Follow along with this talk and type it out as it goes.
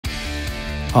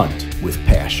Hunt with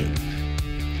passion.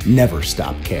 Never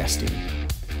stop casting.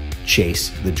 Chase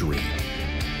the dream.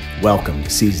 Welcome to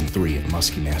Season 3 of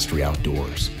Musky Mastery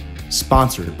Outdoors,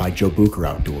 sponsored by Joe Bucher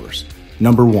Outdoors,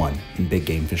 #1 in big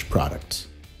game fish products.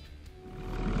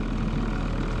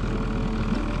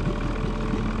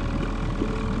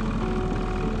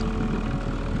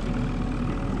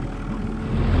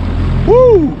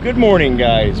 Woo! Good morning,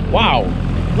 guys. Wow,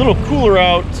 a little cooler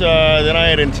out than I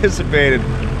had anticipated.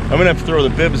 I'm gonna have to throw the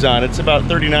bibs on. It's about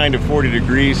 39 to 40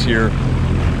 degrees here.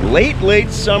 Late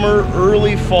summer,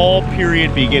 early fall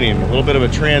period beginning. A little bit of a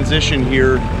transition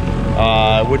here,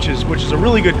 which is a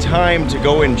really good time to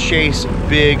go and chase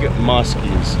big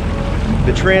muskies.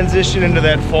 The transition into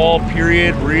that fall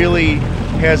period really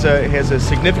has a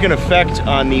significant effect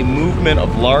on the movement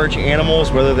of large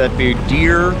animals, whether that be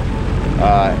deer,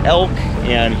 elk,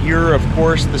 and here, of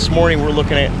course, this morning we're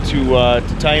looking at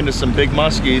to tie into some big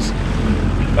muskies.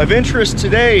 Of interest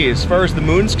today, as far as the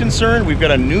moon's concerned, we've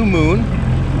got a new moon.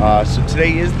 So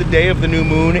today is the day of the new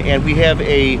moon, and we have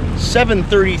a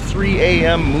 7:33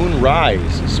 a.m. moon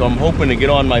rise. So I'm hoping to get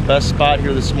on my best spot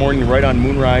here this morning, right on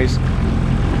moonrise.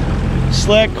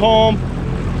 Slack calm.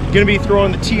 Gonna be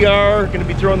throwing the TR, gonna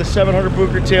be throwing the 700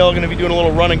 Booker tail, gonna be doing a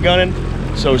little run and gunning.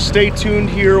 So stay tuned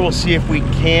here. We'll see if we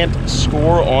can't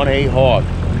score on a hog.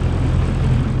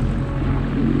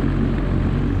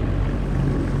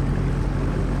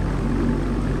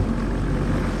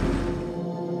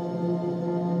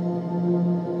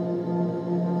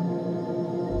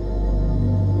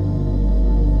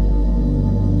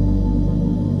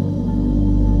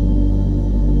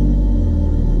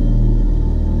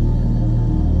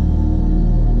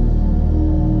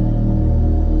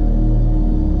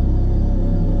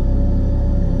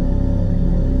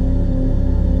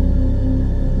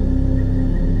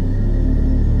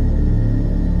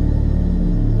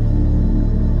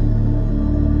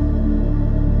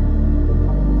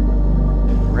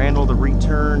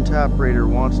 Operator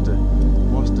wants to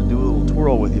do a little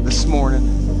twirl with you this morning.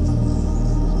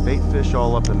 Bait fish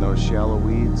all up in those shallow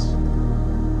weeds.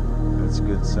 That's a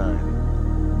good sign.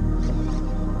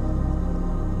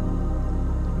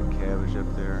 Good cabbage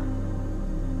up there.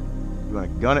 You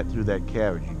want to gun it through that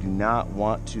cabbage. You do not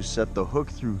want to set the hook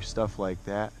through stuff like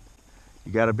that.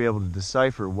 You got to be able to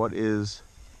decipher what is.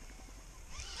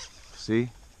 See?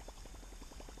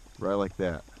 Right like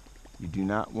that. You do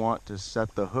not want to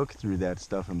set the hook through that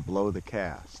stuff and blow the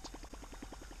cast.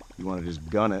 You want to just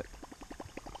gun it.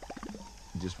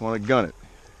 You just want to gun it.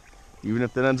 Even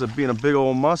if that ends up being a big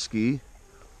old muskie, it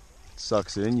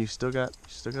sucks in. You still got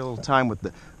a little time with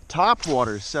the top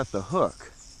water. Set the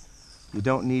hook. You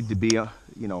don't need to be,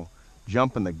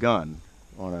 jumping the gun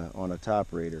on a top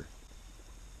raider.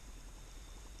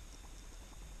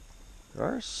 There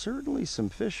are certainly some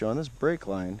fish on this brake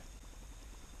line.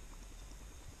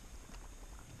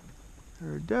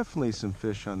 There are definitely some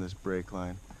fish on this brake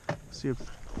line. Let's see if...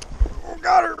 Oh,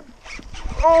 got her!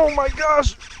 Oh my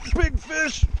gosh! Big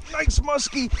fish! Nice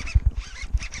muskie!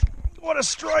 What a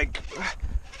strike!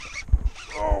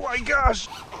 Oh my gosh!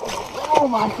 Oh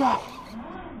my god!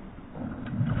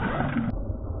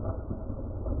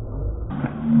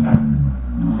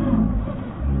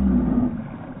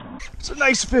 It's a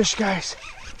nice fish, guys.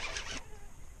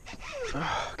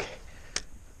 Okay.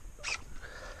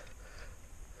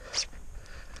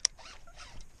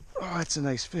 Oh, that's a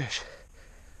nice fish.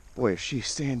 Boy, if she's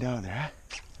staying down there, huh?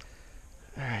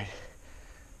 Alright.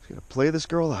 Just gonna play this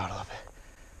girl out a little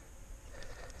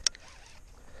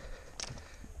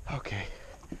bit. Okay.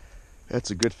 That's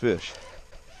a good fish.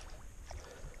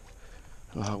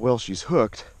 I don't know how well she's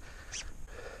hooked.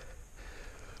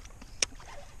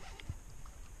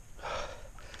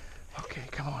 Okay,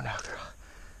 come on now, girl.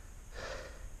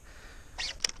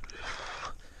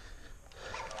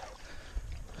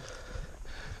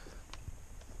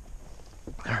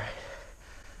 All right.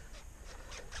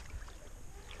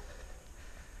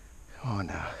 Come on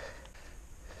now.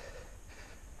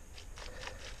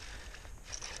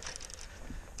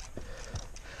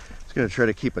 Just gonna try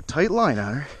to keep a tight line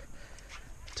on her.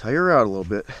 Tie her out a little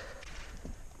bit.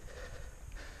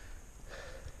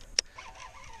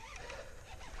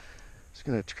 Just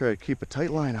gonna try to keep a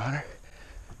tight line on her.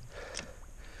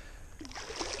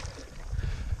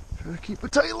 Try to keep a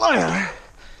tight line on her.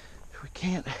 If we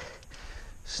can't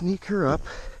sneak her up.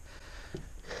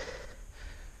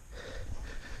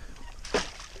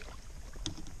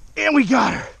 And we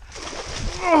got her.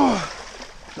 Oh,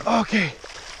 okay.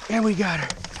 And we got her.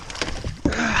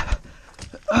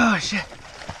 Oh shit.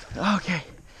 Okay.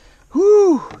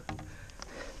 Whoo.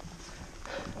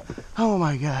 Oh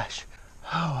my gosh.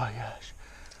 Oh my gosh.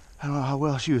 I don't know how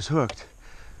well she was hooked.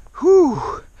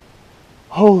 Whew.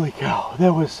 Holy cow,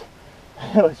 that was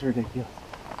ridiculous.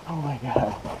 Oh my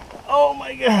God. Oh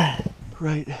my God.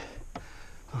 Right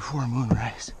before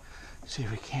moonrise. See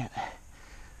if we can't.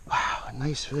 Wow, a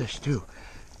nice fish too.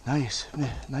 Nice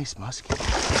musky.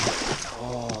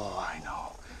 Oh, I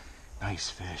know. Nice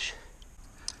fish.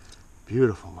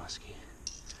 Beautiful musky.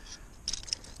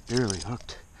 Barely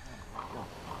hooked.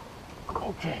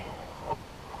 Okay.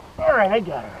 All right, I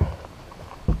got her.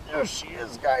 There she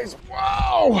is, guys.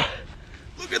 Wow.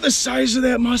 Look at the size of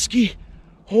that musky.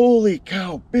 Holy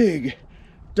cow, big,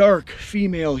 dark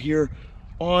female here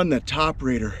on the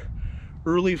Topwater.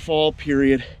 Early fall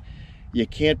period. You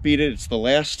can't beat it. It's the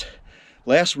last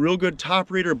real good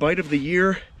Topwater bite of the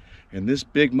year, and this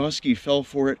big musky fell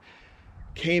for it.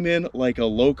 Came in like a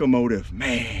locomotive.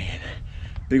 Man,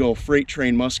 big old freight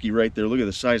train musky right there. Look at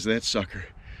the size of that sucker.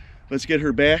 Let's get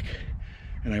her back,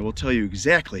 and I will tell you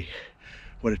exactly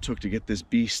what it took to get this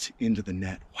beast into the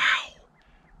net. Wow,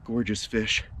 gorgeous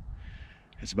fish.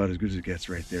 That's about as good as it gets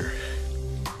right there.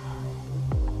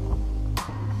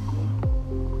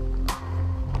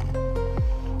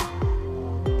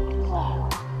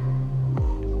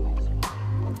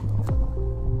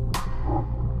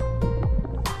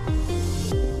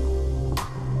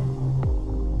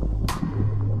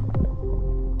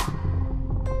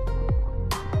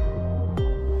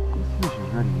 This fish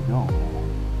is ready to go.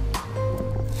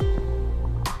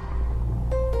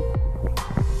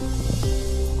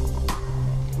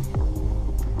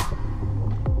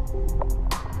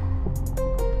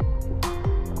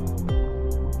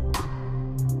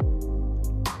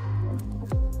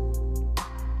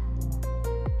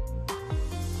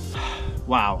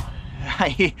 Wow,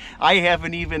 I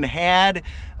haven't even had,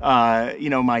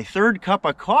 my third cup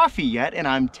of coffee yet, and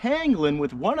I'm tangling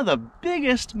with one of the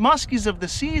biggest muskies of the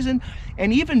season,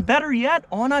 and even better yet,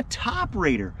 on a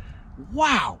Topwater.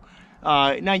 Wow.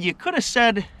 Now, you could have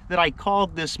said that I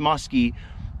called this musky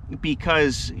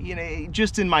because,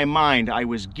 just in my mind, I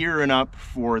was gearing up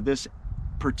for this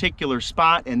particular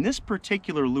spot and this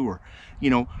particular lure.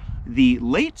 The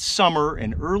late summer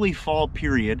and early fall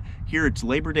period, here it's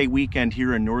Labor Day weekend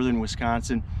here in northern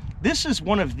Wisconsin, this is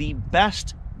one of the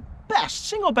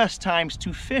single best times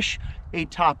to fish a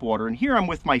topwater. And here I'm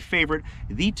with my favorite,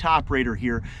 the Topwater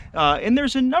here. And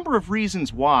there's a number of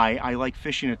reasons why I like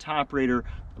fishing a Topwater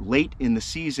late in the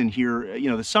season here,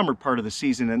 the summer part of the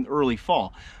season and early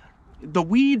fall. The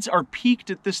weeds are peaked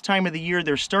at this time of the year.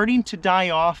 They're starting to die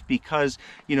off because,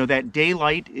 that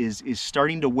daylight is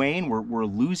starting to wane. We're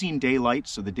losing daylight,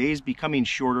 so the day is becoming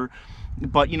shorter.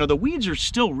 But, the weeds are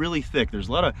still really thick. There's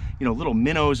a lot of, little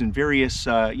minnows and various,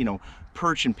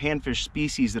 perch and panfish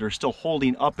species that are still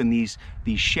holding up in these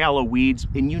shallow weeds.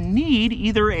 And you need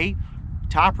either a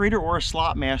Topwater or a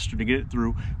slot master to get it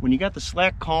through. When you got the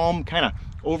slack, calm, kind of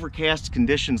overcast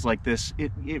conditions like this,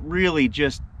 it really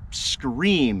just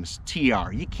screams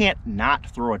TR. You can't not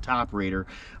throw a Topwater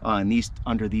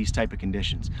under these type of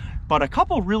conditions. But a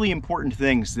couple really important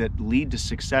things that lead to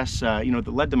success, that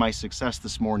led to my success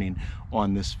this morning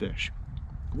on this fish.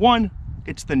 One,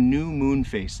 it's the new moon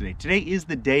phase today. Today is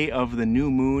the day of the new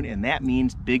moon, and that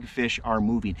means big fish are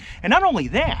moving. And not only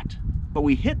that, but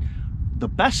we hit the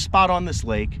best spot on this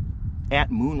lake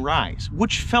at moonrise,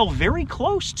 which fell very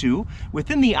close to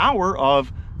within the hour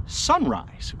of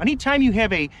sunrise. Anytime you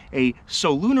have a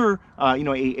solunar,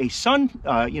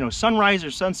 a sunrise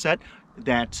or sunset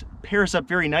that pairs up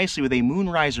very nicely with a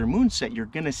moonrise or moonset, you're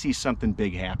going to see something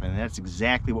big happen. And that's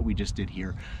exactly what we just did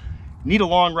here. Need a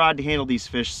long rod to handle these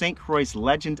fish. St. Croix's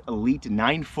Legend Elite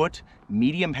 9-foot,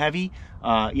 medium heavy.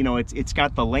 It's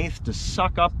got the length to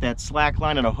suck up that slack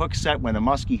line on a hook set when the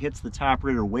musky hits the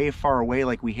Topwater way far away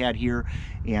like we had here.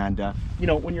 And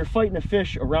when you're fighting a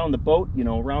fish around the boat,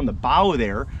 around the bow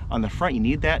there on the front, you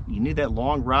need that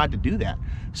long rod to do that.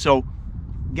 So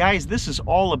guys, this is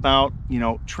all about,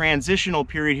 transitional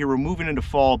period here. We're moving into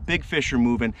fall, big fish are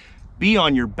moving. Be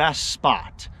on your best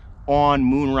spot on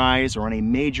moonrise or on a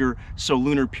major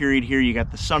solunar period here. You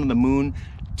got the sun and the moon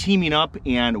teaming up,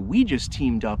 and we just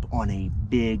teamed up on a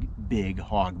big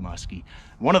hog musky.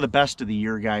 One of the best of the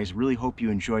year, guys. Really hope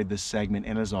you enjoyed this segment,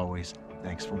 and as always,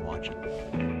 thanks for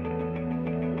watching.